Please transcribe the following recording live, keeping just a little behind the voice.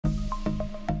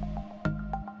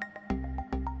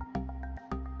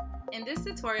In this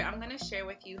tutorial, I'm going to share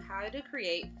with you how to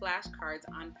create flashcards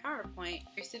on PowerPoint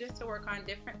for students to work on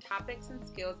different topics and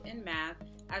skills in math,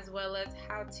 as well as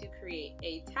how to create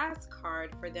a task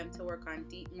card for them to work on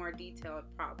more detailed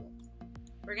problems.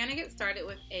 We're going to get started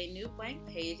with a new blank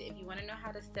page. If you want to know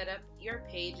how to set up your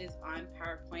pages on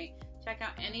PowerPoint, check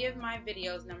out any of my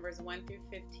videos, numbers 1 through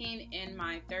 15, in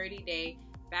my 30-day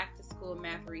Back to School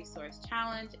Math Resource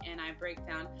Challenge, and I break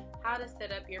down how to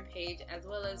set up your page, as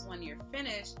well as when you're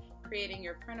finished creating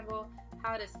your printable,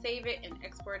 how to save it and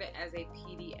export it as a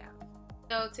PDF.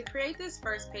 So to create this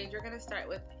first page, we're going to start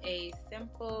with a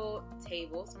simple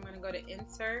table. So I'm going to go to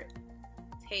Insert,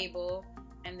 Table,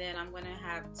 and then I'm going to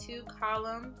have 2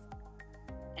 columns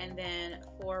and then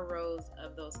 4 rows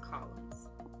of those columns.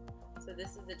 So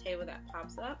this is the table that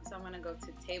pops up. So I'm going to go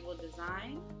to Table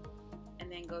Design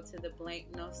and then go to the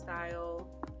Blank No Style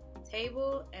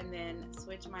Table, and then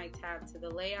switch my tab to the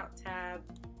Layout tab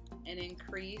and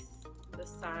increase the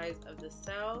size of the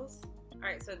cells.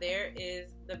 Alright, so there is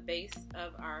the base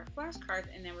of our flashcards,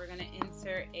 and then we're going to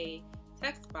insert a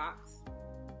text box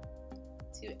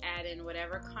to add in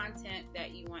whatever content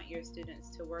that you want your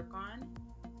students to work on.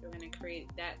 So we're going to create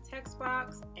that text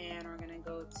box, and we're going to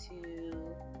go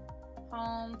to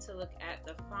Home to look at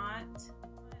the font.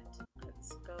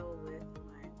 Let's go with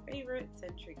my favorite,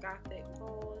 Century Gothic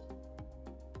Bold,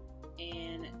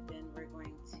 and then we're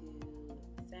going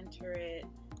to center it.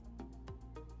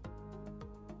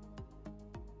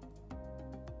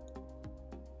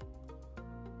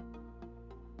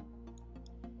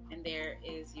 And there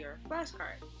is your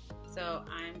flashcard. So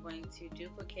I'm going to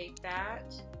duplicate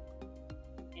that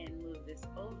and move this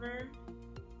over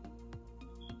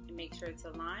and make sure it's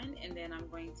aligned, and then I'm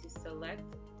going to select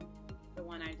the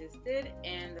one I just did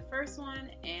and the first one,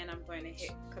 and I'm going to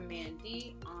hit Command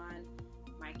D on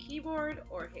my keyboard,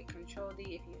 or hit Control D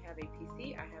if you have a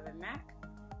PC. I have a Mac,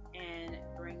 and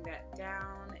bring that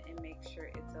down and make sure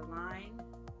it's aligned,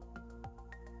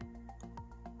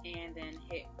 and then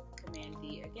hit Command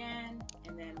D again,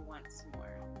 and then once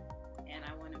more. And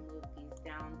I want to move these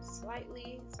down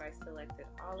slightly, so I selected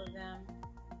all of them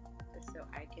just so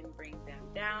I can bring them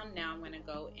down. Now I'm going to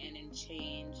go in and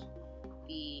change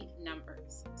the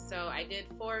numbers. So I did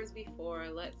 4s before,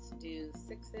 let's do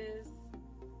 6s.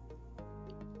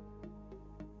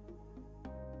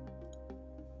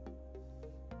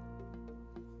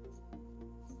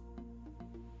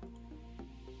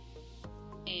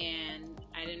 And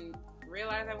I didn't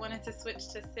realize I wanted to switch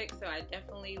to 6, so I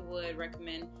definitely would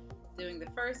recommend doing the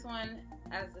first one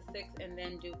as the 6 and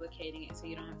then duplicating it so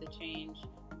you don't have to change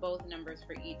both numbers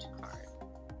for each card.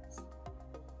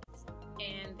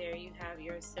 And there you have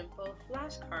your simple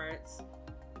flashcards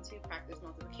to practice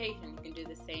multiplication. You can do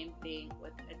the same thing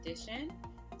with addition.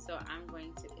 So I'm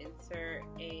going to insert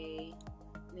a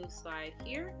new slide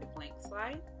here, a blank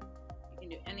slide. You can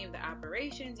do any of the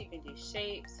operations, you can do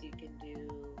shapes, you can do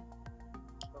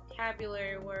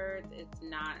vocabulary words. It's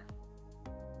not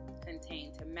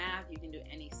contained to math. You can do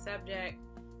any subject,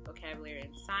 vocabulary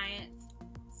and science.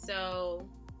 So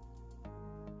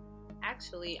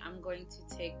actually I'm going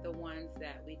to take the ones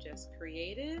that we just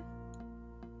created,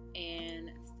 and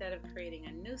instead of creating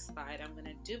a new slide, I'm going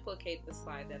to duplicate the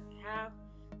slide that I have.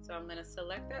 So I'm going to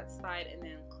select that slide and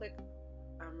then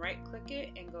right click it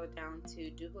and go down to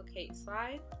Duplicate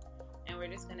Slide, and we're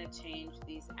just going to change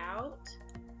these out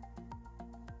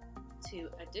to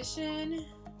addition,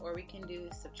 or we can do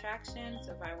subtraction.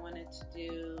 So if I wanted to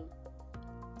do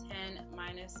 10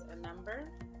 minus a number,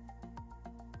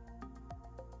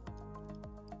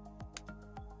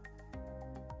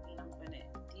 and I'm going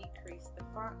to decrease the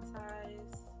font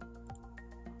size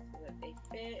so that they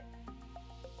fit.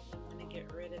 I'm going to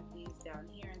get rid of these down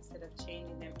here instead of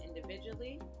changing them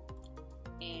individually,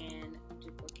 and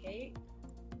duplicate.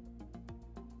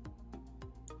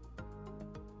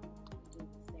 Do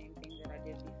the same thing that I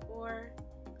did before.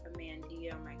 Command D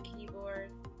on my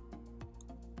keyboard.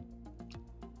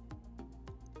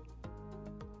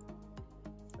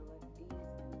 Select these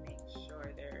and make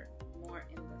sure they're more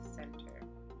in the center.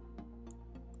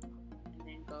 And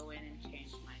then go in and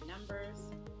change my numbers.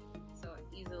 So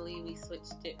easily we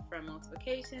switched it from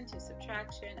multiplication to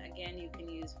subtraction. Again, you can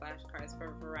use flashcards for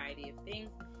a variety of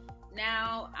things.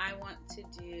 Now I want to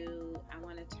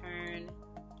turn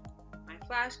my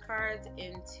flashcards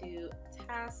into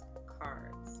task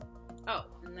cards. Oh,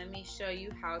 and let me show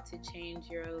you how to change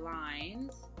your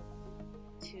lines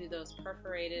to those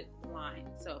perforated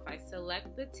lines. So if I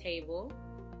select the table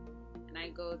and I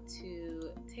go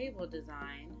to Table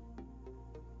Design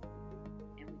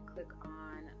and we click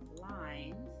on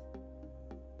Lines,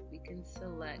 we can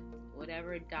select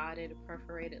whatever dotted or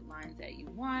perforated lines that you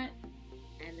want,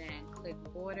 and then click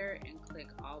border and click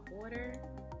all border.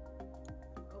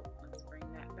 Oh, let's bring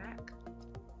that back.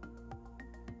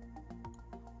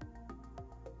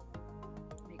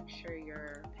 Make sure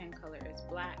your pen color is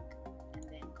black, and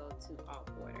then go to all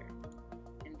border.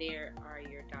 And there are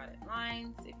your dotted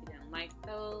lines. If you didn't like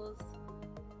those,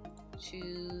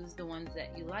 choose the ones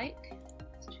that you like.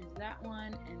 Let's choose that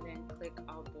one, and then click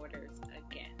all borders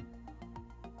again.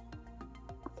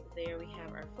 So there we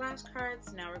have our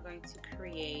flashcards. Now we're going to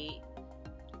create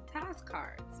task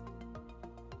cards.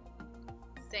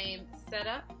 Same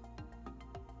setup.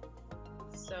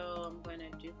 So I'm going to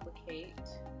duplicate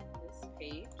this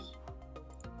page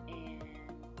and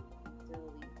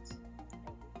delete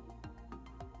everything.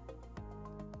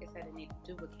 I guess I didn't need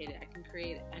to duplicate it.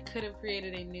 I could have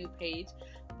created a new page,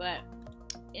 but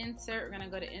insert, we're going to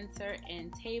go to insert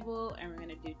and table, and we're going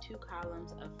to do 2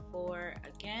 columns of 4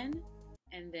 again,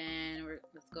 and then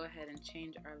let's go ahead and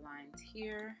change our lines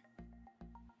here.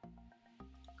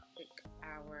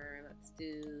 Let's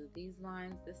do these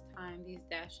lines this time, these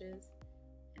dashes,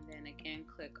 and then again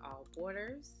click all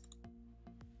borders.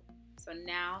 So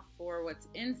now for what's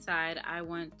inside, I'm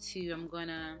going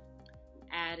to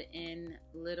add in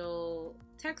little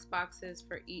text boxes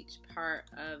for each part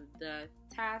of the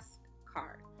task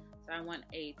card. So I want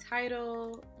a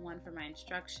title, one for my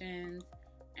instructions,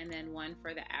 and then one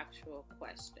for the actual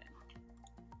question.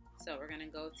 So we're going to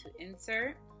go to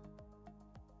insert,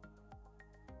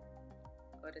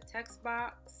 go to text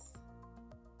box,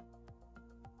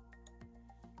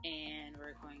 and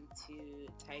we're going to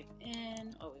type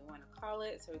in what we want to call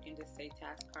it. So we can just say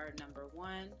task card number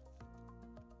 1.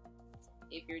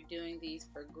 If you're doing these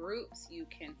for groups, you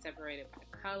can separate it by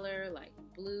color, like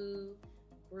blue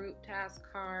group task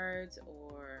cards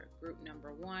or group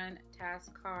number 1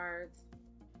 task cards.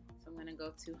 So I'm going to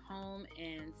go to home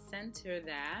and center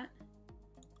that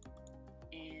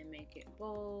and make it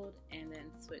bold, and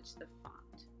then switch the font.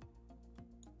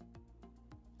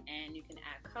 And you can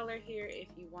add color here if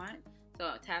you want.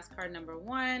 So task card number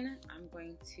 1, I'm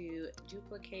going to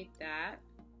duplicate that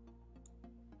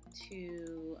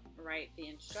to write the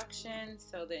instructions,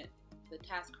 so that the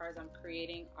task cards I'm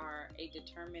creating are a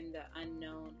determine the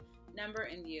unknown number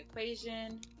in the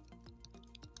equation.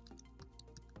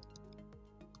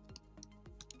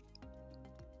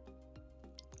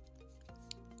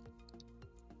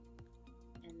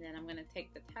 And then I'm going to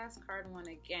take the task card 1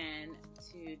 again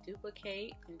to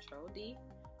duplicate, Control D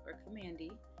or Command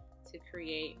D, to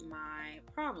create my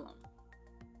problem.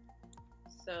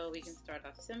 So we can start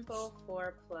off simple.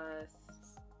 4 plus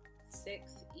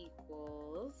 6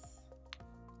 equals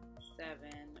 7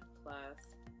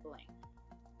 plus blank.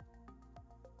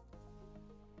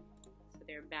 So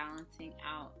they're balancing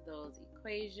out those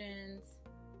equations,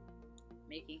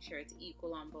 making sure it's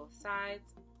equal on both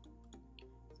sides.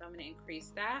 So I'm going to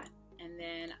increase that, and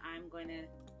then I'm going to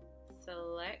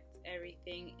select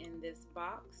everything in this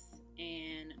box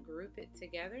and group it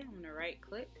together. I'm going to right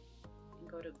click and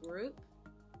go to group,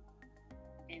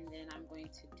 and then I'm going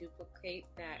to duplicate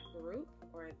that group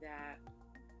or that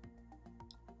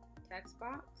text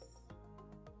box,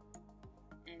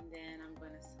 and then I'm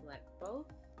going to select both.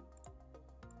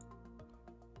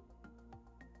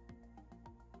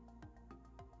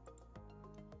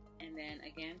 And then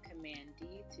again, Command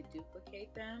D to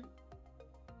duplicate them.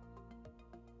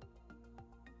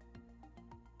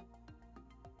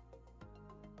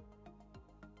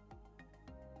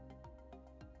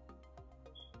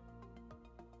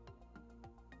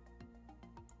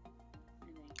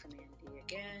 And then Command D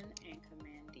again, and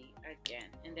Command D again.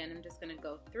 And then I'm just going to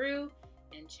go through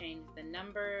and change the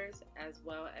numbers as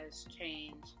well as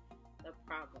change the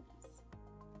problems.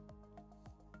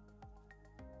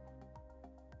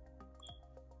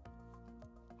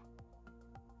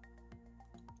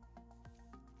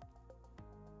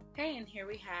 Okay, and here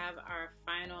we have our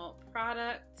final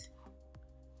product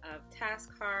of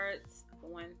task cards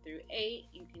 1 through 8.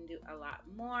 You can do a lot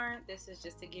more. This is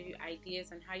just to give you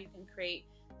ideas on how you can create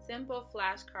simple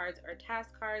flashcards or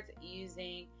task cards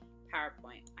using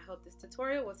PowerPoint. I hope this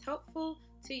tutorial was helpful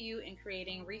to you in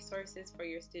creating resources for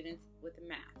your students with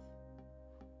math.